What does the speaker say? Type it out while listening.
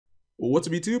What's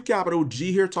up YouTube, Capital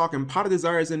G here talking Pot of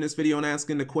Desires in this video and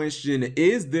asking the question,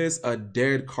 is this a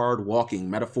dead card walking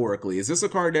metaphorically? Is this a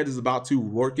card that is about to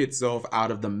work itself out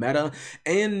of the meta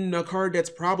and a card that's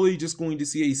probably just going to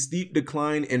see a steep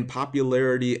decline in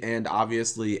popularity and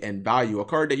obviously in value? A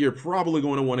card that you're probably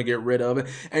going to want to get rid of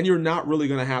and you're not really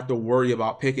going to have to worry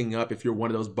about picking up if you're one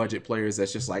of those budget players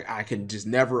that's just like, I can just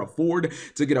never afford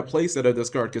to get a playset of this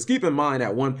card. Because keep in mind,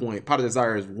 at one point, Pot of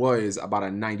Desires was about a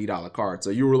 $90 card. So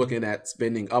you were looking at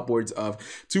spending upwards of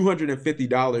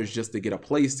 $250 just to get a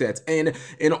playset. And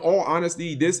in all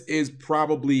honesty, this is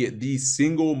probably the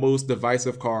single most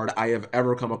divisive card I have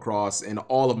ever come across in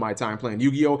all of my time playing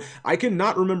Yu-Gi-Oh! I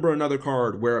cannot remember another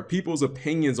card where people's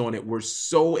opinions on it were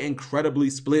so incredibly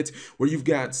split, where you've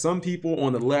got some people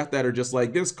on the left that are just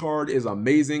like, this card is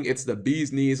amazing, it's the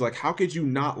bee's knees, like how could you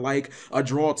not like a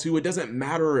draw 2? It doesn't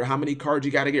matter how many cards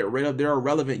you got to get rid of, they're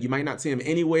irrelevant, you might not see them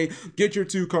anyway, get your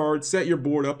 2 cards, set your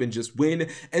board up and just win.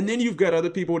 And then you've got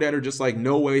other people that are just like,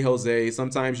 no way, Jose,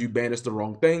 sometimes you banish the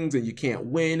wrong things and you can't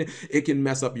win, it can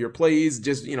mess up your plays,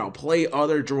 just, you know, play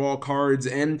other draw cards.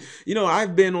 And, you know,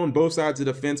 I've been on both sides of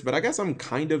the fence, but I guess I'm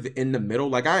kind of in the middle.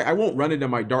 Like I won't run into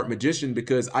my Dark Magician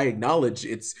because I acknowledge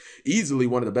it's easily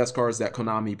one of the best cards that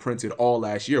Konami printed all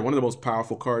last year, one of the most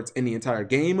powerful cards in the entire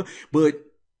game, but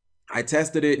I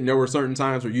tested it and there were certain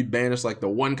times where you'd banish like the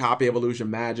 1 copy of Illusion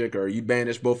Magic, or you'd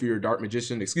banish both of your Dark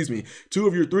Magician, excuse me, 2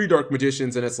 of your 3 Dark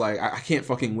Magicians, and it's like, I can't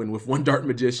fucking win with 1 Dark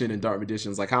Magician and Dark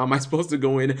Magicians. Like, how am I supposed to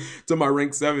go in to my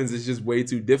rank 7s? It's just way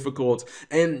too difficult.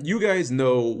 And you guys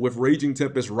know, with Raging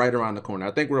Tempest right around the corner,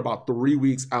 I think we're about 3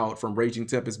 weeks out from Raging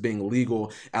Tempest being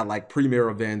legal at like premier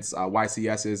events,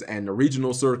 YCSs, and the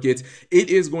regional circuits, it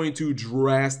is going to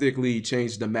drastically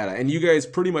change the meta. And you guys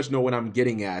pretty much know what I'm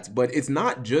getting at, but it's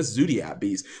not just Zodiac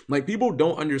Beast. Like, people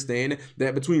don't understand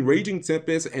that between Raging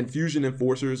Tempest and Fusion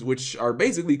Enforcers, which are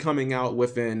basically coming out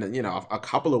within, you know, a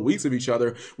couple of weeks of each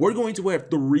other, we're going to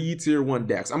have 3 tier 1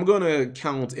 decks. I'm gonna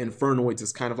count Infernoids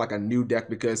as kind of like a new deck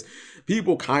because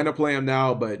people kind of play them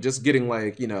now, but just getting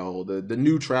like, you know, the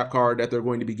new trap card that they're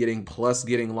going to be getting, plus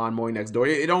getting Lawnmower next door,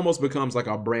 it almost becomes like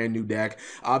a brand new deck.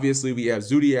 Obviously we have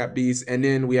Zodiac Beast, and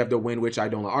then we have the Wind Witch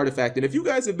Idolin Artifact. And if you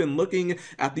guys have been looking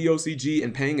at the OCG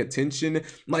and paying attention,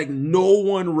 like, no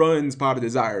one runs Pot of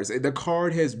Desires. The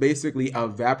card has basically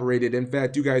evaporated. In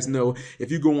fact, you guys know,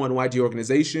 if you go on YG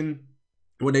Organization,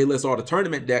 when they list all the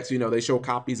tournament decks, you know, they show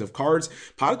copies of cards.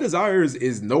 Pot of Desires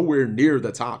is nowhere near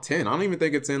the top 10. I don't even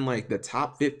think it's in like the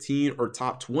top 15 or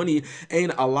top 20.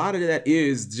 And a lot of that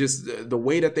is just the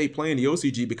way that they play in the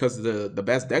OCG, because the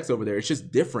best decks over there, it's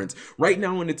just different. Right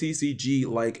now in the TCG,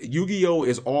 like, Yu-Gi-Oh!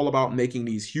 Is all about making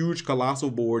these huge colossal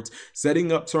boards,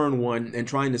 setting up turn 1 and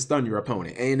trying to stun your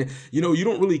opponent. And, you know, you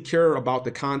don't really care about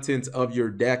the contents of your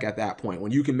deck at that point,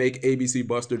 when you can make ABC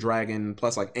Buster Dragon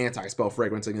plus like anti-spell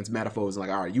fragrance against Metaphors, and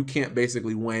like, all right, you can't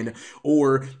basically win.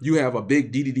 Or you have a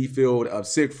big DDD field of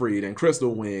Siegfried and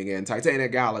Crystal Wing and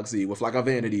Titanic Galaxy with like a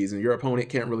Vanities, and your opponent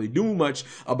can't really do much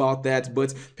about that.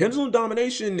 But Pendulum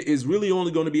Domination is really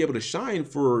only going to be able to shine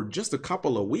for just a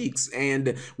couple of weeks.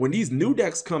 And when these new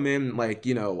decks come in, like,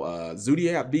 you know,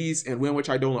 Zodiac Beast and Wind Witch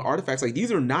Idolin Artifacts, like,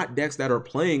 these are not decks that are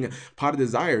playing Pot of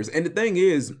Desires. And the thing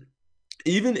is,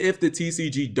 even if the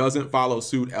TCG doesn't follow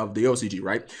suit of the OCG,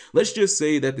 right? Let's just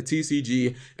say that the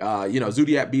TCG, you know,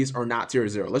 Zodiac Beasts are not tier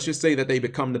 0. Let's just say that they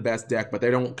become the best deck, but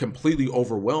they don't completely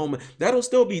overwhelm. That'll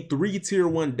still be 3 tier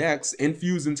 1 decks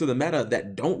infused into the meta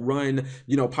that don't run,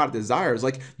 you know, Pot of Desires.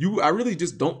 Like, I really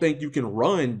just don't think you can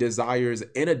run Desires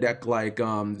in a deck like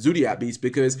Zodiac Beast,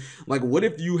 because, like, what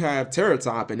if you have Terra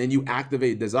Top and then you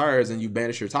activate Desires and you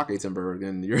banish your Taketenberg,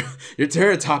 and your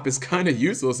Terra Top is kind of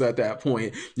useless at that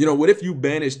point. You know, what if you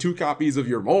banish 2 copies of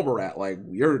your Momorat? Like,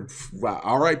 you're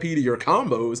RIP to your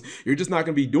combos. You're just not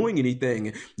going to be doing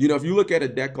anything. You know, if you look at a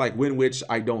deck like Wind Witch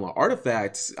Idolin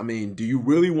Artifacts, I mean, do you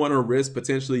really want to risk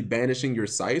potentially banishing your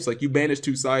Scythes? Like, you banish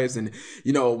 2 Scythes and,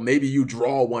 you know, maybe you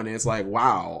draw one and it's like,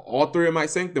 wow, all 3 of my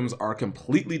Sanctums are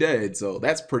completely dead. So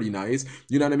that's pretty nice.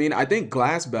 You know what I mean? I think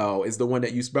Glass Bell is the one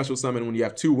that you special summon when you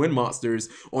have 2 wind monsters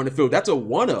on the field. That's a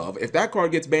 1-of. If that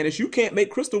card gets banished, you can't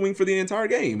make Crystal Wing for the entire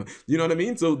game. You know what I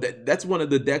mean? So that's one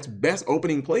of the deck's best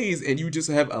opening plays, and you just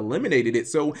have eliminated it.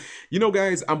 So, you know,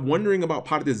 guys, I'm wondering about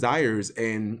Pot of Desires,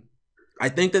 and I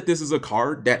think that this is a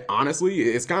card that honestly,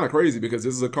 it's kind of crazy because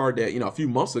this is a card that, you know, a few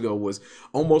months ago was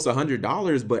almost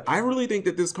 $100, but I really think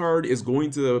that this card is going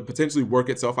to potentially work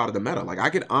itself out of the meta. Like I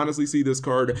could honestly see this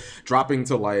card dropping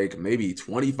to like maybe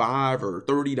 $25 or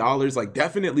 $30, like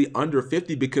definitely under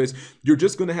 50, because you're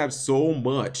just going to have so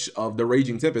much of the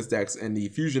Raging Tempest decks and the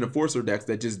Fusion Enforcer decks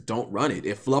that just don't run it.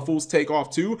 If Fluffles take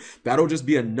off too, that'll just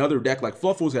be another deck. Like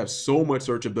Fluffles have so much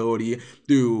searchability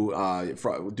through,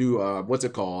 what's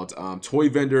it called? Toy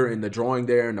Vendor and the drawing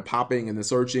there and the popping and the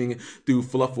searching through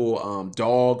Fluffle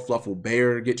Dog, Fluffle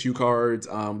Bear get you cards.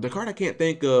 The card I can't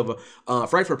think of,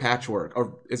 Fright for Patchwork,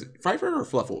 or is it Fright for or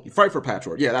Fluffle? Fright for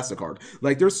Patchwork, yeah, that's the card.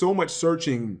 Like there's so much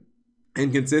searching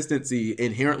and consistency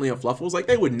inherently in Fluffles. Like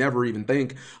they would never even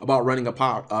think about running a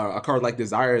card like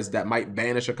Desires that might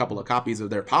banish a couple of copies of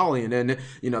their poly, and then,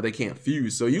 you know, they can't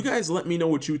fuse. So you guys let me know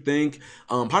what you think.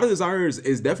 Pot of Desires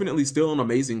is definitely still an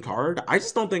amazing card. I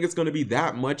just don't think it's going to be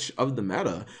that much of the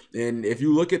meta. And if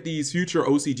you look at these future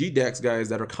OCG decks, guys,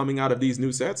 that are coming out of these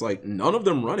new sets, like none of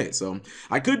them run it. So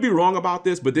I could be wrong about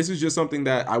this, but this is just something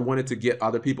that I wanted to get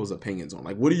other people's opinions on.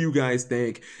 Like, what do you guys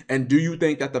think? And do you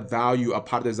think that the value of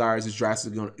Pot of Desires is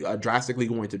drastically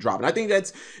going to drop? And I think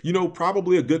that's, you know,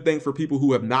 probably a good thing for people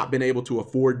who have not been able to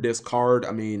afford this card.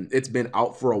 I mean, it's been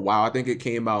out for a while. I think it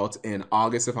came out in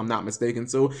August, if I'm not mistaken.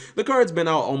 So the card's been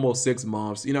out almost 6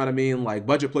 months. You know what I mean? Like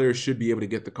budget players should be able to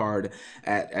get the card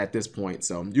at this point.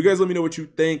 So you guys let me know what you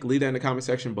think. Leave that in the comment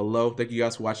section below. Thank you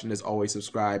guys for watching. As always,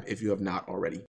 subscribe if you have not already.